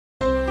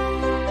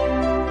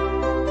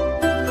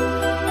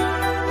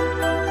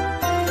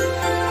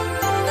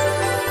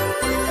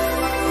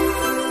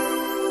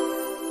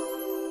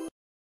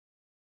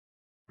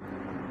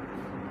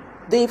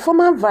The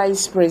former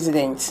vice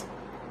president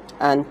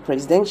and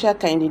presidential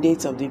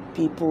candidate of the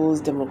People's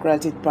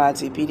Democratic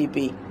Party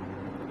 (PDP)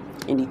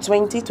 in the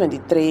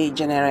 2023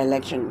 general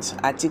elections,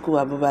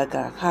 Atiku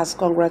Abubakar, has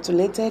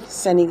congratulated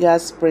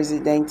Senegal's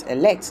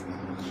president-elect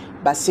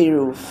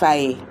Bassirou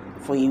Faye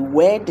for a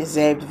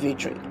well-deserved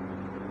victory.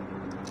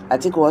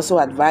 Atiku also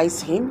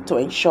advised him to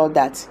ensure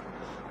that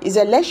his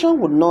election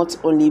would not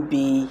only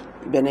be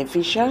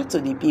beneficial to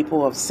the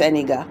people of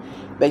Senegal,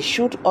 but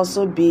should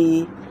also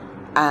be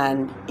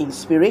an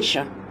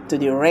inspiration to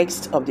the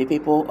rest of the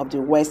people of the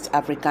West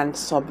African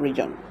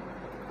sub-region.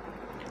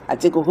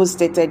 Atiku, who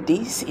stated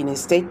this in a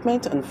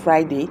statement on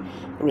Friday,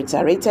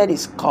 reiterated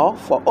his call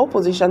for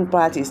opposition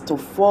parties to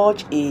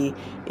forge a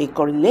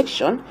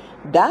coalition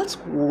that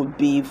would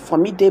be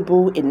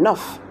formidable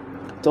enough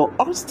to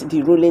oust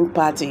the ruling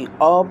party,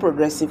 All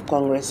Progressive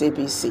Congress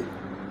 (APC),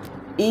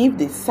 if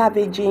the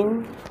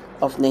savaging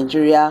of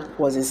Nigeria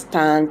was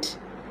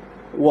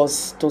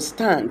to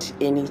stand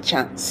any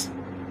chance.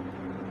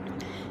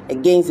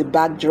 Against the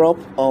backdrop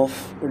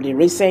of the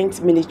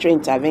recent military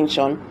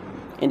intervention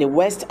in the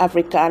West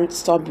African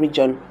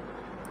sub-region,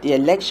 the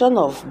election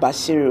of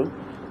Bassirou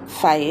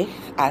Faye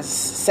as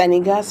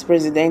Senegal's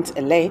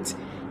president-elect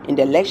in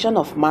the election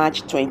of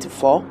March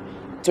 24,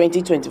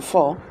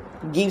 2024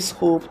 gives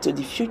hope to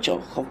the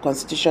future of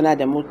constitutional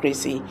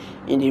democracy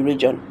in the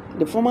region,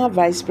 the former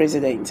vice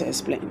president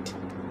explained.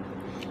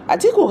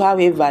 Atiku,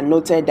 however,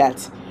 noted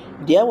that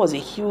there was a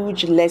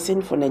huge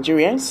lesson for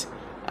Nigerians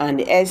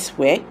and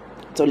elsewhere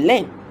to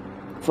learn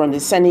from the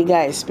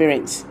Senegal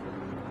experience.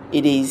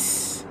 It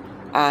is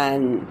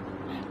an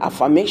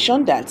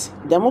affirmation that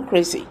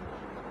democracy,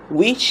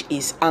 which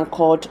is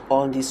anchored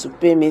on the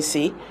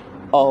supremacy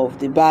of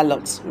the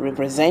ballot,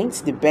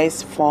 represents the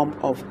best form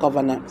of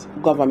government.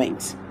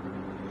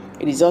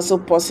 It is also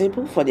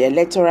possible for the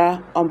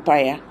electoral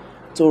umpire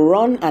to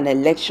run an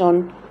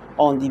election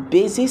on the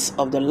basis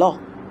of the law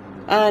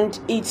and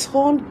its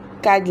own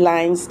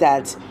guidelines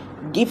that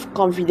give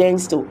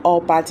confidence to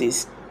all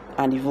parties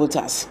and the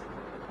voters.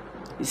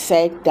 He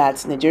said that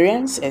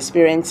Nigerians'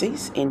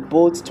 experiences in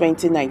both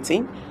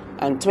 2019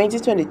 and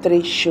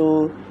 2023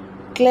 show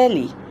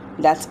clearly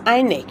that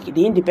INEC,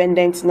 the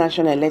Independent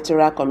National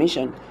Electoral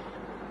Commission,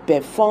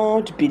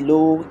 performed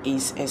below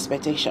its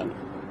expectation.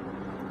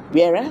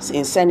 Whereas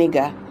in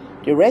Senegal,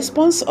 the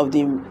response of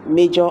the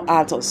major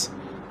actors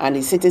and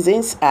the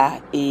citizens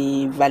are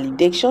a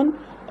validation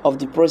of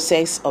the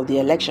process of the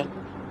election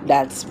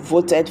that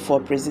voted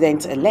for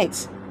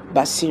President-elect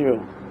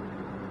Bassirou.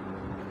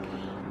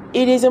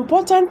 It is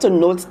important to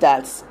note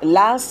that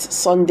last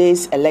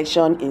Sunday's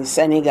election in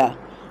Senegal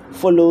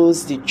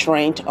follows the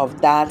trend of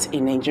that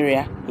in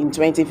Nigeria in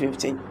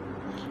 2015,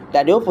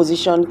 that the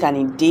opposition can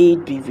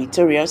indeed be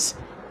victorious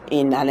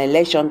in an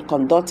election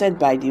conducted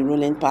by the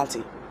ruling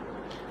party.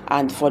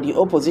 And for the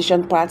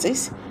opposition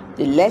parties,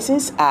 the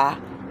lessons are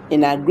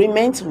in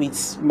agreement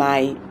with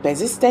my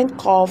persistent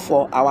call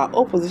for our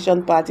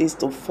opposition parties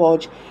to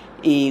forge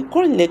a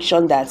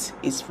coalition that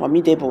is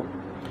formidable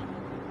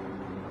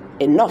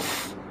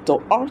enough to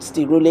oust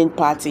the ruling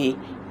party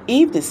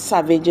if the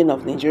savaging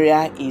of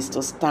Nigeria is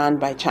to stand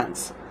by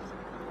chance.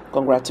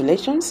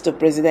 Congratulations to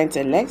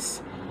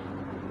President-elect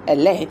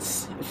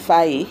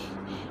Faye.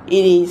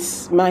 It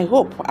is my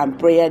hope and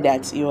prayer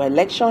that your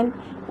election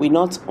will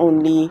not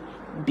only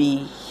be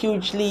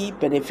hugely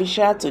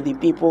beneficial to the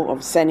people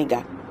of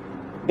Senegal,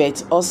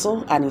 but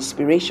also an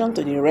inspiration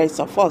to the rest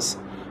of us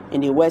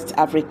in the West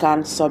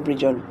African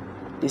sub-region.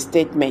 The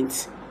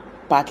statement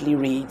partly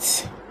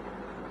reads,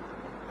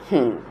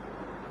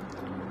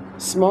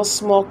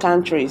 Small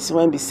countries,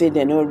 when we say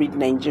they don't reach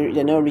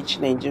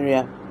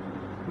Nigeria,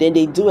 then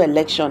they do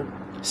election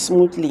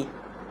smoothly.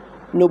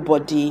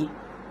 Nobody,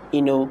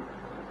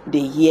 they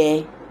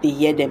hear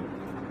them.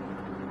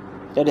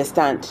 You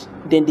understand?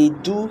 Then they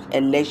do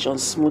election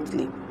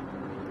smoothly.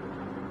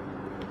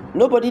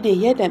 Nobody, they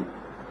hear them.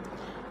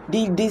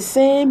 The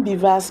same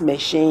beavers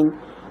machine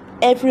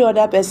every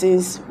other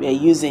persons were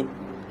using.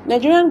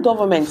 Nigerian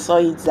government saw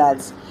it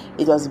that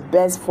it was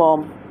best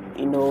form,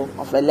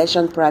 of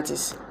election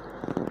practice.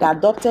 They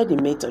adopted the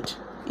method.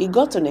 It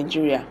got to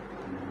Nigeria.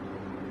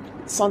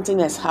 Something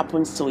has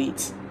happened to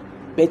it.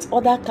 But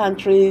other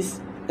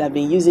countries that have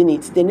been using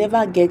it, they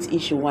never get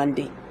issue one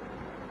day.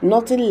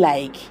 Nothing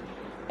like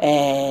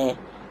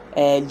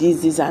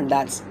this and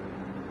that.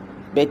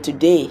 But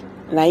today,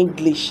 na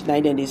English,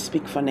 na then they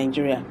speak for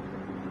Nigeria.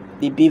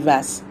 The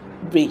beavers,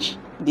 bridge,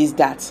 this,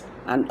 that,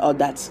 and all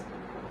that.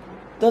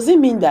 Does it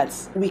mean that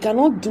we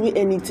cannot do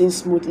anything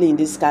smoothly in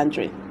this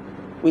country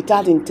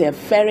without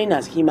interfering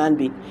as human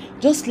beings?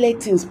 Just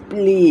let things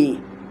play.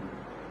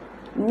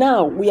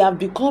 Now we have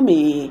become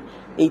a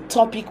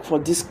topic for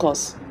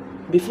discourse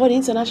before the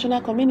international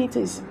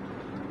communities.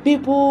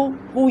 People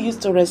who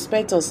used to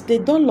respect us, they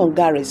don't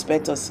longer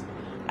respect us.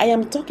 I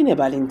am talking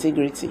about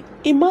integrity.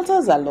 It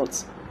matters a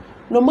lot.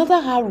 No matter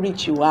how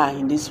rich you are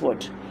in this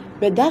world,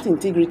 but that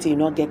integrity, you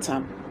not get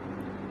time.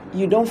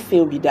 You don't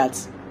fail with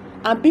that.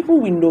 And people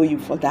will know you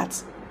for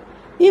that.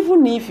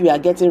 Even if you are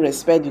getting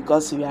respect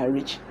because you are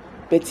rich,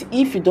 But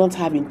if you don't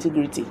have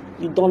integrity,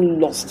 you don't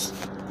lost.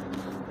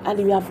 And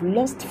you have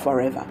lost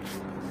forever.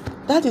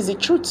 That is the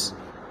truth.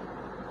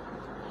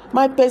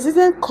 My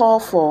persistent call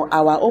for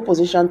our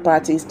opposition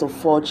parties to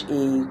forge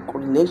a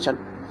coalition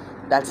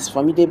that is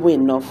formidable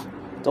enough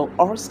to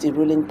oust the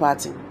ruling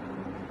party.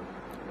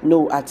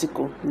 No,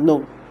 Atiku,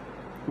 no.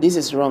 This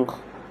is wrong.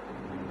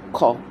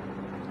 Call.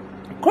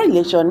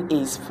 Coalition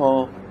is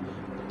for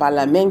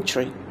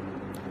parliamentary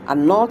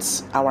and not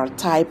our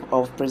type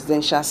of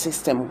presidential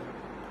system.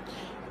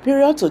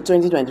 Period to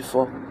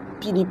 2024,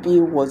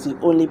 PDP was the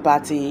only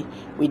party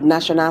with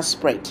national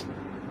spread.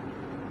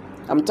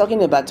 I'm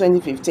talking about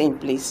 2015,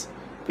 please.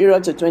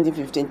 Period to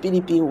 2015,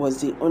 PDP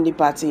was the only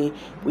party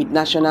with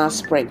national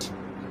spread.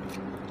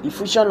 The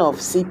fusion of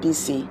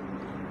CPC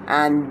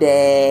and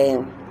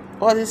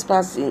all this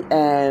party,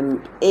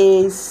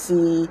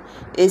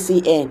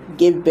 ACN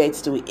gave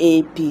birth to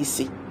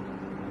APC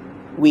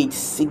with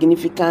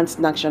significant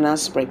national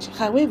spread.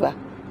 However,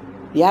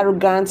 the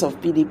arrogance of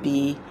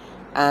PDP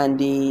and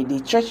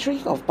the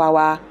treachery of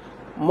power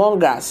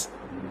mongers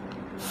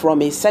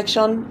from a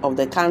section of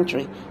the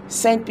country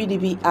sent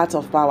PDP out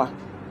of power.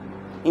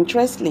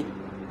 Interestingly,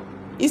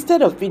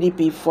 instead of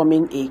PDP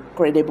forming a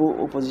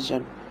credible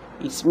opposition,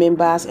 its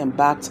members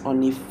embarked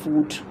on a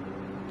food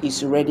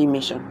is ready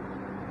mission.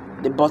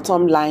 The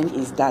bottom line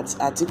is that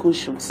Atiku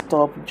should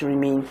stop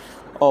dreaming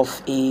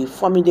of a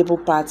formidable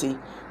party.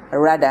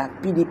 Rather,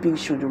 PDP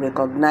should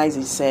recognize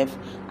itself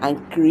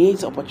and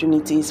create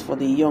opportunities for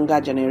the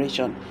younger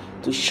generation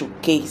to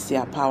showcase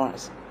their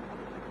powers,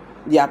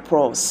 their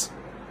pros.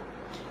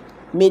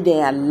 May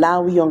they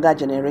allow younger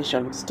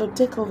generations to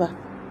take over.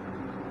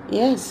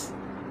 Yes,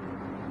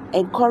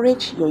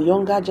 encourage your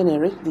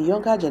the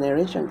younger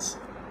generations.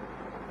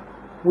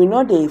 We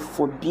know they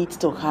forbid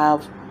to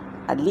have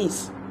at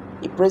least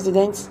a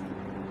president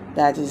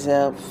that is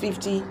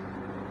 50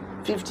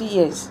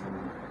 years.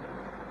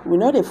 We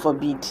know they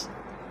forbid.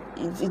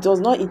 It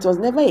was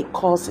never a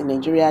cause in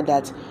Nigeria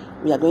that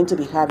we are going to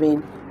be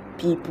having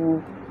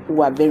people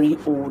who are very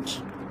old.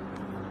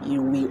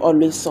 We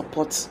always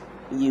support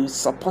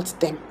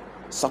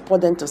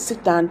them to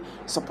sit down,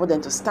 support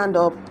them to stand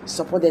up,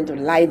 support them to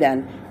lie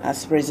down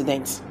as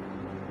presidents.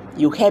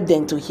 You help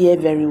them to hear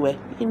very well.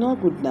 It's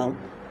not good now.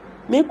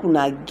 Make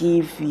una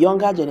give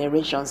younger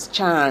generations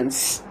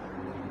chance.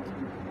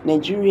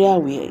 Nigeria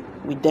will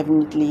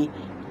definitely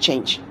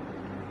change.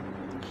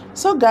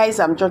 So guys,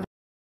 I'm just